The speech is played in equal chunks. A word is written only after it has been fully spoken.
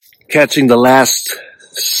catching the last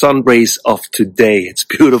sun rays of today. It's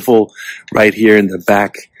beautiful right here in the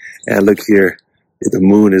back. And look here, the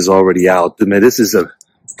moon is already out. I mean, this is a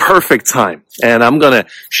perfect time. And I'm going to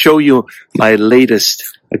show you my latest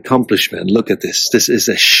accomplishment. Look at this. This is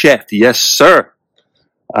a shed. Yes, sir.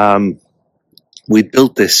 We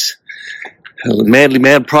built this Manly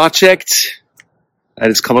Man project. And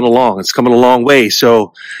it's coming along. It's coming a long way.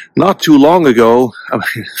 So not too long ago, a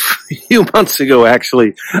few months ago,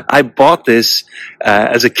 actually, I bought this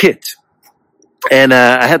as a kit. And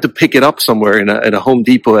I had to pick it up somewhere in a Home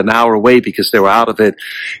Depot an hour away because they were out of it.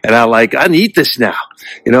 And I need this now.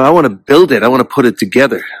 You know, I want to build it. I want to put it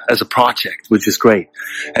together as a project, which is great.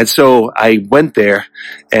 And so I went there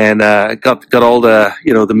and got all the,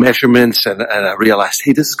 the measurements and I realized,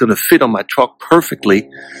 hey, this is going to fit on my truck perfectly.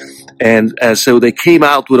 And so they came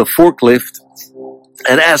out with a forklift.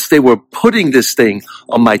 And as they were putting this thing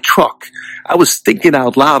on my truck, I was thinking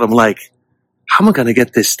out loud, I'm like, how am I going to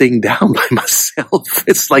get this thing down by myself?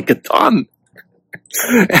 It's like a ton.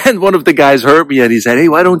 And one of the guys heard me and he said, hey,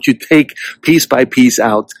 why don't you take piece by piece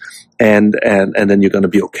out and then you're going to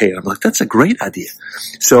be okay. And I'm like, that's a great idea.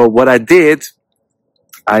 So what I did,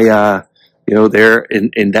 there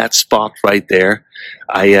in that spot right there,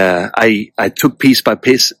 I took piece by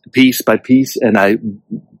piece and I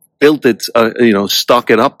built it, stuck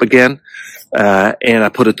it up again, and I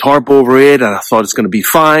put a tarp over it and I thought it's going to be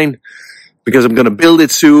fine because I'm going to build it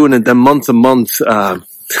soon. And then month to month,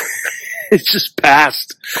 it just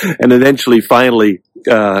passed. And eventually, finally,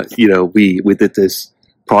 we did this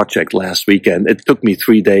project last weekend. It took me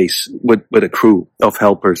 3 days with a crew of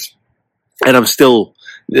helpers. And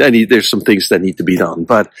there's some things that need to be done.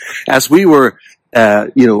 But as we were,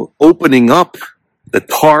 opening up the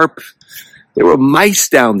tarp, there were mice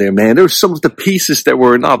down there, man. There were some of the pieces that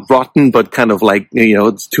were not rotten, but kind of like,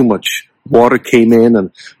 it's too much water came in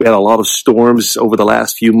and we had a lot of storms over the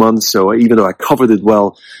last few months. So even though I covered it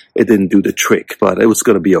well, it didn't do the trick, but it was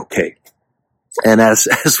going to be okay. And as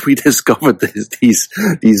we discovered these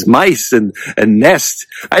mice and nests,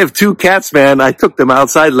 I have 2 cats, man. I took them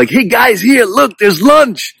outside like, hey guys, here, look, there's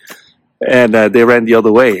lunch. And they ran the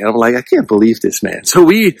other way. And I'm like, I can't believe this, man. So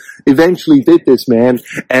we eventually did this, man.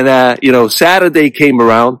 And, Saturday came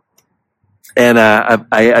around and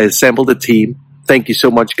I assembled a team. Thank you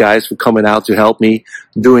so much, guys, for coming out to help me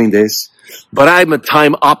doing this. But I'm a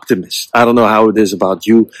time optimist. I don't know how it is about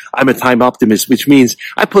you. I'm a time optimist, which means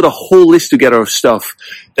I put a whole list together of stuff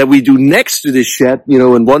that we do next to this shed.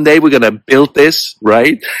 And one day we're going to build this,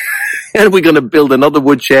 right? And we're going to build another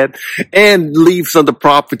wood shed and leaves on the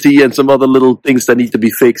property and some other little things that need to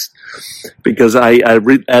be fixed. Because I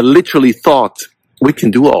literally thought we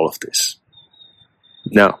can do all of this.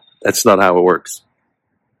 No, that's not how it works.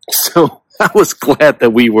 So I was glad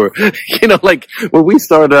that we were, when we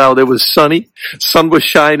started out, it was sunny, sun was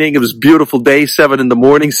shining, it was a beautiful day, 7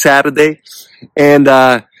 a.m, Saturday. And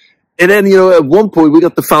then, at one point we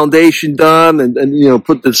got the foundation done and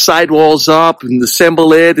put the sidewalls up and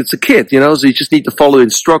assemble it. It's a kit, so you just need to follow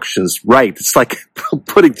instructions. Right. It's like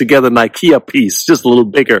putting together an IKEA piece, just a little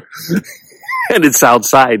bigger. And it's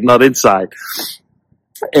outside, not inside.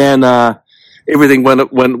 And, everything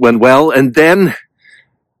went well. And then,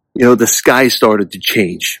 the sky started to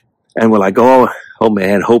change. And we're like, oh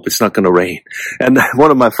man, hope it's not going to rain. And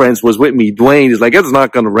one of my friends was with me, Dwayne. He's like, it's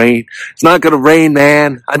not going to rain. It's not going to rain,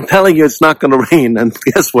 man. I'm telling you, it's not going to rain. And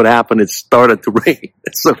guess what happened? It started to rain.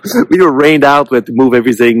 So we were rained out. We had to move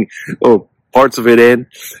everything, parts of it in.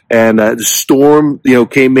 And the storm,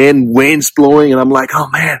 came in, winds blowing. And I'm like, oh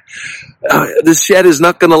man, this shed is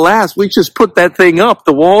not going to last. We just put that thing up.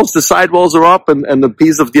 The sidewalls are up and the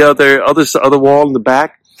piece of the other wall in the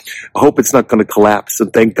back. I hope it's not going to collapse.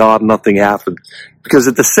 And thank God nothing happened. Because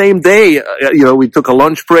at the same day, we took a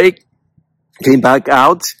lunch break, came back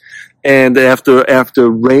out, and after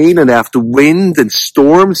rain and after wind and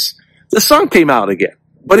storms, the sun came out again.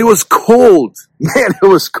 But it was cold. Man, it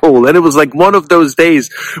was cold. And it was like one of those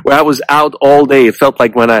days where I was out all day. It felt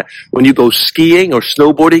like when you go skiing or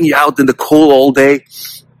snowboarding, you're out in the cold all day.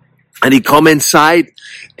 And you come inside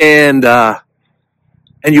and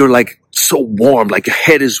you're like so warm, like your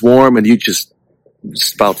head is warm and you just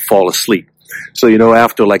about fall asleep. So,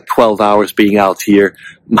 after like 12 hours being out here,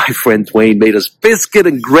 my friend Dwayne made us biscuit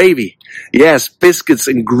and gravy. Yes, biscuits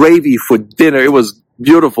and gravy for dinner. It was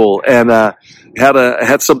beautiful. And,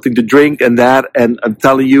 had something to drink and I'm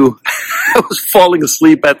telling you, I was falling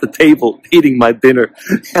asleep at the table, eating my dinner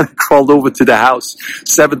and I crawled over to the house.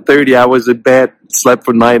 7:30, I was in bed, slept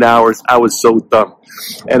for 9 hours. I was so done.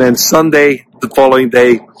 And then Sunday, the following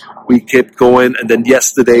day, we kept going. And then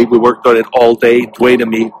yesterday we worked on it all day, Dwayne and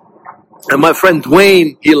me. And my friend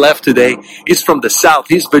Dwayne, he left today. He's from the South.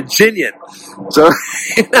 He's Virginian. So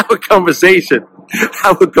in our conversation,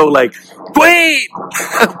 I would go like, Dwayne!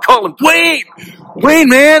 I would call him, Dwayne! Dwayne,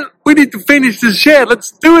 man, we need to finish this shed.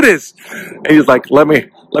 Let's do this. And he's like, let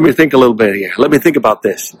me think a little bit here. Let me think about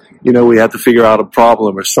this. We had to figure out a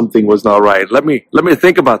problem or something was not right. Let me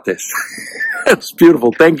think about this. That's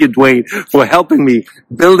beautiful. Thank you, Dwayne, for helping me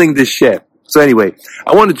building this shed. So anyway,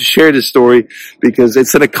 I wanted to share this story because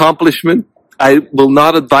it's an accomplishment. I will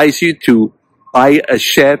not advise you to buy a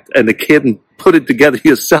shed and a kit and put it together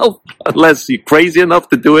yourself unless you're crazy enough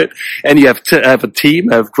to do it and you have to have a team,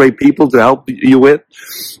 have great people to help you with.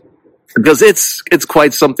 Because it's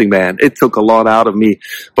quite something, man. It took a lot out of me,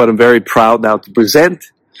 but I'm very proud now to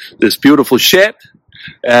present this beautiful shed.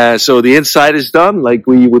 So the inside is done. Like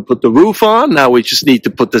we would put the roof on. Now we just need to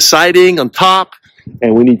put the siding on top.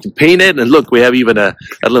 And we need to paint it. And look, we have even a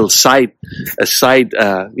little the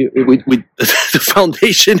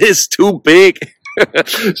foundation is too big.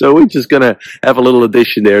 So we're just going to have a little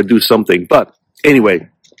addition there, do something. But anyway,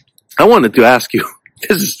 I wanted to ask you,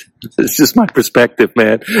 this is just my perspective,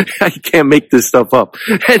 man. I can't make this stuff up.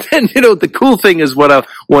 And then, the cool thing is what I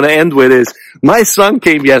want to end with is my son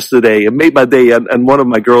came yesterday and made my day and one of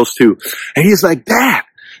my girls too. And he's like, Dad,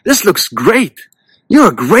 this looks great. You're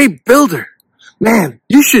a great builder. Man,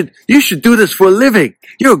 you should do this for a living.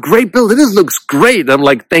 You're a great builder. This looks great. I'm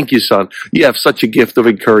like, thank you, son. You have such a gift of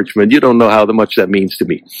encouragement. You don't know how much that means to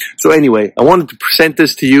me. So anyway, I wanted to present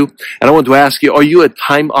this to you and I want to ask you, are you a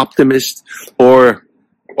time optimist or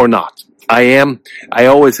not? I am. I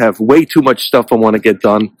always have way too much stuff I want to get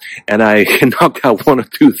done and I can knock out one or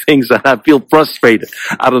two things and I feel frustrated.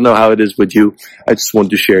 I don't know how it is with you. I just wanted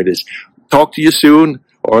to share this. Talk to you soon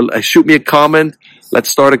or shoot me a comment. Let's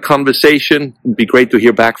start a conversation. It'd be great to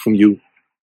hear back from you.